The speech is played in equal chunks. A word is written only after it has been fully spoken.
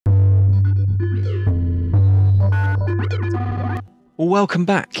Well, welcome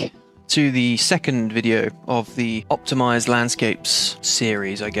back to the second video of the Optimise Landscapes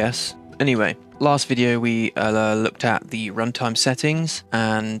series, I guess. Anyway, last video we looked at the runtime settings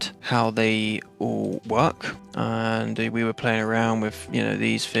and how they all work, and we were playing around with,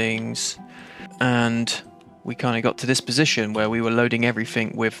 these things, and we kind of got to this position where we were loading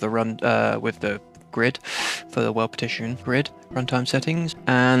everything with the grid for the world partition grid runtime settings,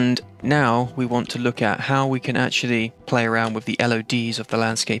 and now we want to look at how we can actually play around with the LODs of the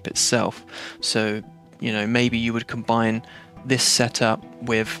landscape itself. So maybe you would combine this setup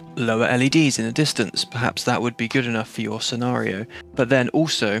with lower LEDs in the distance. Perhaps that would be good enough for your scenario. But then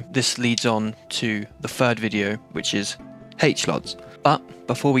also this leads on to the third video, which is HLODs. But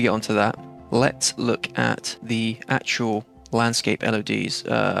before we get onto that, let's look at the actual landscape LODs.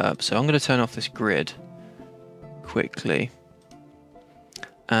 So I'm going to turn off this grid quickly,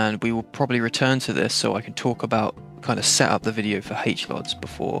 and we will probably return to this so I can talk about kind of set up the video for HLODs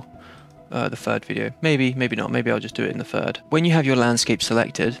before the third video. Maybe not. Maybe I'll just do it in the third. When you have your landscape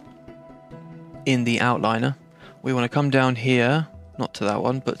selected in the outliner, we want to come down here, not to that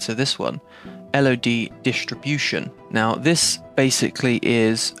one, but to this one, LOD distribution. Now this basically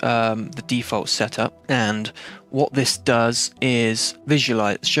is the default setup, and what this does is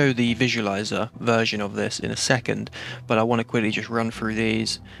show the visualizer version of this in a second, but I want to quickly just run through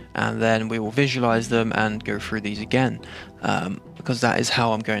these and then we will visualize them and go through these again, because that is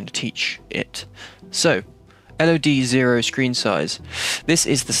how I'm going to teach it. So LOD 0 screen size. This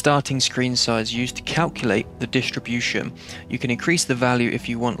is the starting screen size used to calculate the distribution. You can increase the value if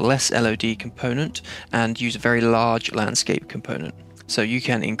you want less LOD component and use a very large landscape component. So you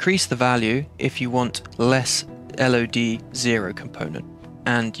can increase the value if you want less LOD 0 component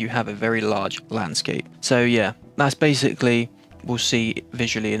and you have a very large landscape. So yeah, that's basically, we'll see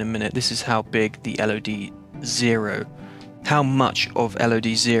visually in a minute, this is how big the LOD 0, how much of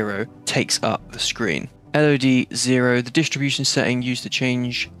LOD 0 takes up the screen. LOD 0, the distribution setting used to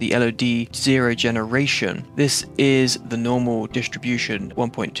change the LOD 0 generation. This is the normal distribution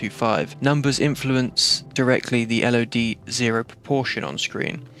 1.25. Numbers influence directly the LOD 0 proportion on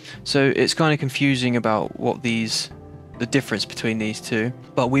screen. So it's kind of confusing about what the difference between these two,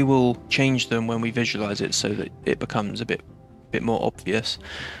 but we will change them when we visualize it so that it becomes a bit more obvious.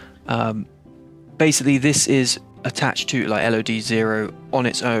 Basically this is attached to like LOD 0 on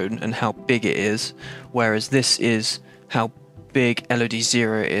its own and how big it is, whereas this is how big LOD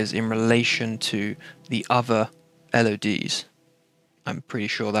 0 is in relation to the other LODs. I'm pretty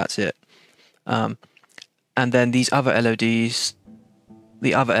sure that's it. And then these other LODs,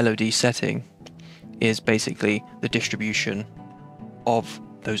 the other LOD setting is basically the distribution of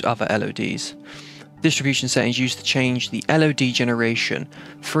those other LODs. Distribution settings used to change the LOD generation.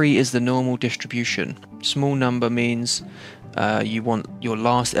 3 is the normal distribution. Small number means you want your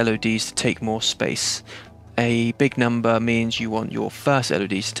last LODs to take more space. A big number means you want your first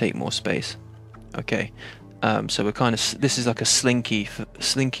LODs to take more space. Okay, so we're kind of, this is like a slinky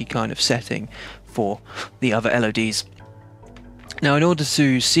kind of setting for the other LODs. Now in order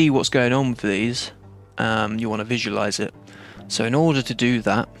to see what's going on with these, you want to visualize it. So in order to do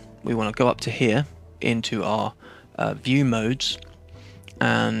that, we want to go up to here into our view modes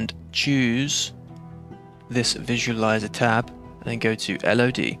and choose this visualizer tab and then go to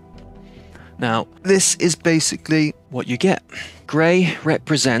LOD. Now this is basically what you get. Grey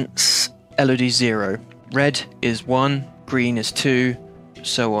represents LOD 0, red is 1, green is 2,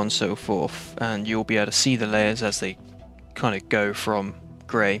 so on and so forth, and you'll be able to see the layers as they kind of go from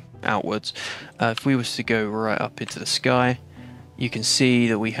grey outwards. If we was to go right up into the sky, you can see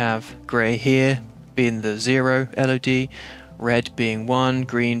that we have grey here being the 0 LOD, red being 1,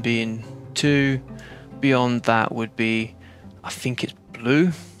 green being 2. Beyond that would be, I think it's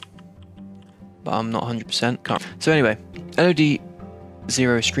blue, but I'm not 100%. Can't. So anyway, LOD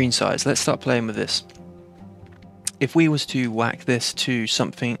 0 screen size. Let's start playing with this. If we was to whack this to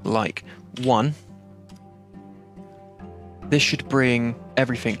something like 1, this should bring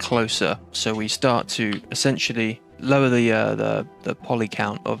everything closer. So we start to essentially lower the poly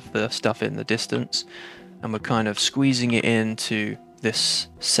count of the stuff in the distance, and we're kind of squeezing it into this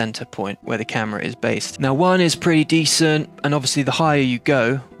center point where the camera is based. Now 1 is pretty decent, and obviously the higher you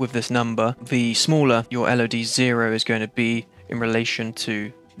go with this number, the smaller your LOD 0 is going to be in relation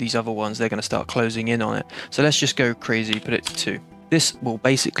to these other ones. They're going to start closing in on it. So let's just go crazy, put it to 2. This will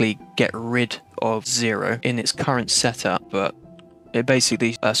basically get rid of 0 in its current setup, but it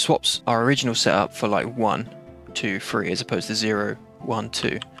basically swaps our original setup for like 1, 2, 3 as opposed to 0, 1,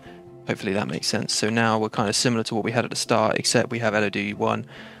 2. Hopefully that makes sense. So now we're kind of similar to what we had at the start, except we have LOD 1,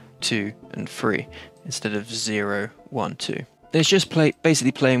 2 and 3 instead of 0, 1, 2. it's just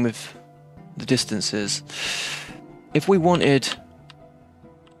basically playing with the distances. If we wanted,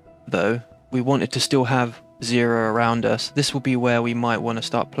 though, we wanted to still have 0 around us, this will be where we might want to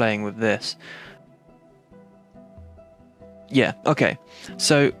start playing with this. Yeah, okay.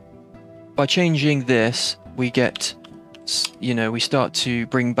 So by changing this, we get, you know, we start to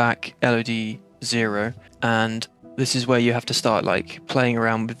bring back LOD 0, and this is where you have to start like playing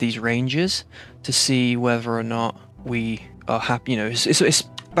around with these ranges to see whether or not we are happy. You know, it's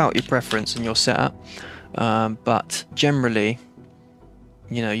about your preference and your setup, but generally,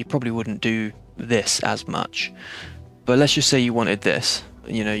 you know, you probably wouldn't do this as much. But let's just say you wanted this.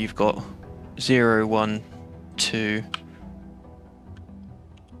 You know, you've got 0, 1, 2,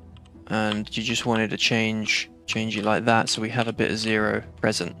 and you just wanted to change it like that, so we have a bit of 0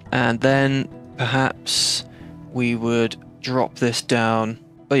 present. And then perhaps we would drop this down.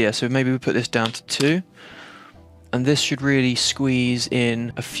 Oh yeah, so maybe we put this down to 2, and this should really squeeze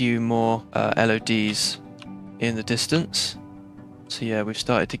in a few more LODs in the distance. So yeah, we've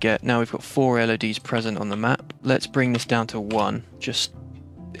started to get, now we've got 4 LODs present on the map. Let's bring this down to 1. Just,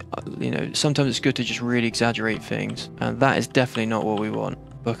 you know, sometimes it's good to just really exaggerate things, and that is definitely not what we want,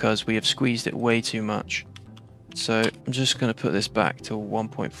 because we have squeezed it way too much. So I'm just going to put this back to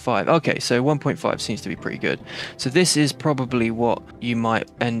 1.5. Okay, so 1.5 seems to be pretty good. So this is probably what you might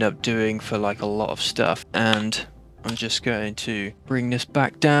end up doing for like a lot of stuff. And I'm just going to bring this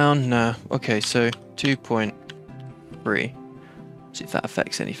back down. No, okay, so 2.3. See if that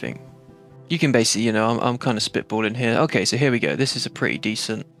affects anything. You can basically, you know, I'm kind of spitballing here. Okay, so here we go. This is a pretty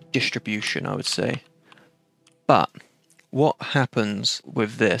decent distribution, I would say. But what happens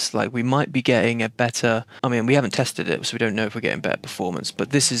with this? Like, we might be getting a better, I mean, we haven't tested it, so we don't know if we're getting better performance, but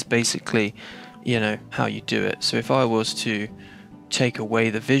this is basically, you know, how you do it. So if I was to take away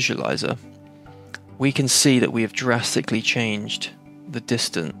the visualizer, we can see that we have drastically changed the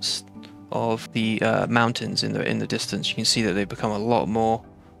distance of the mountains in the distance. You can see that they've become a lot more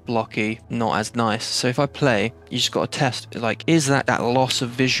blocky, not as nice. So if I play, you just got to test, like, is that loss of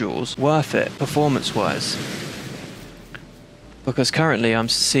visuals worth it performance wise? Because currently I'm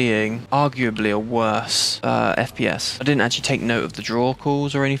seeing arguably a worse FPS. I didn't actually take note of the draw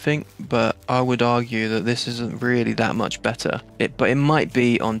calls or anything, but I would argue that this isn't really that much better. But it might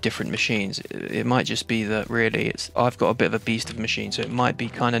be on different machines. It might just be that really I've got a bit of a beast of a machine, so it might be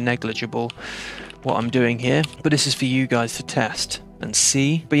kind of negligible what I'm doing here. But this is for you guys to test and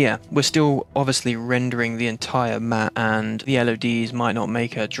see. But yeah, we're still obviously rendering the entire map, and the LODs might not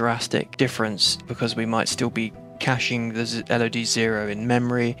make a drastic difference because we might still be caching the LOD 0 in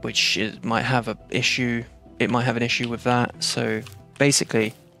memory, which might have an issue. It might have an issue with that. So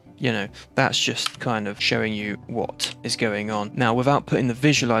basically, you know, that's just kind of showing you what is going on. Now, without putting the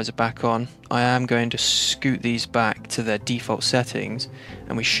visualizer back on, I am going to scoot these back to their default settings,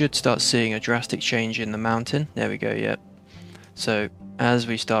 and we should start seeing a drastic change in the mountain. There we go, yep. So as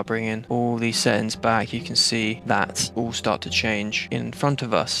we start bringing all these settings back, you can see that all start to change in front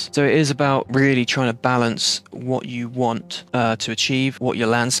of us. So it is about really trying to balance what you want to achieve, what your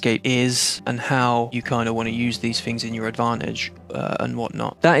landscape is, and how you kind of want to use these things in your advantage and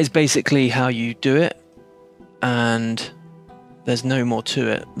whatnot. That is basically how you do it, and there's no more to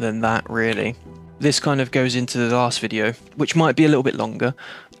it than that, really. This kind of goes into the last video, which might be a little bit longer.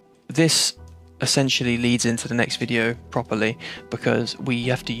 This essentially leads into the next video properly, because we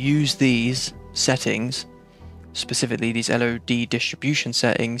have to use these settings, specifically these LOD distribution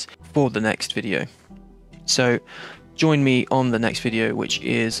settings, for the next video. So join me on the next video, which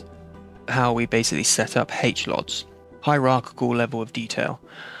is how we basically set up HLODs, hierarchical level of detail.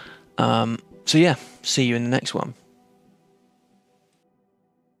 So yeah, see you in the next one.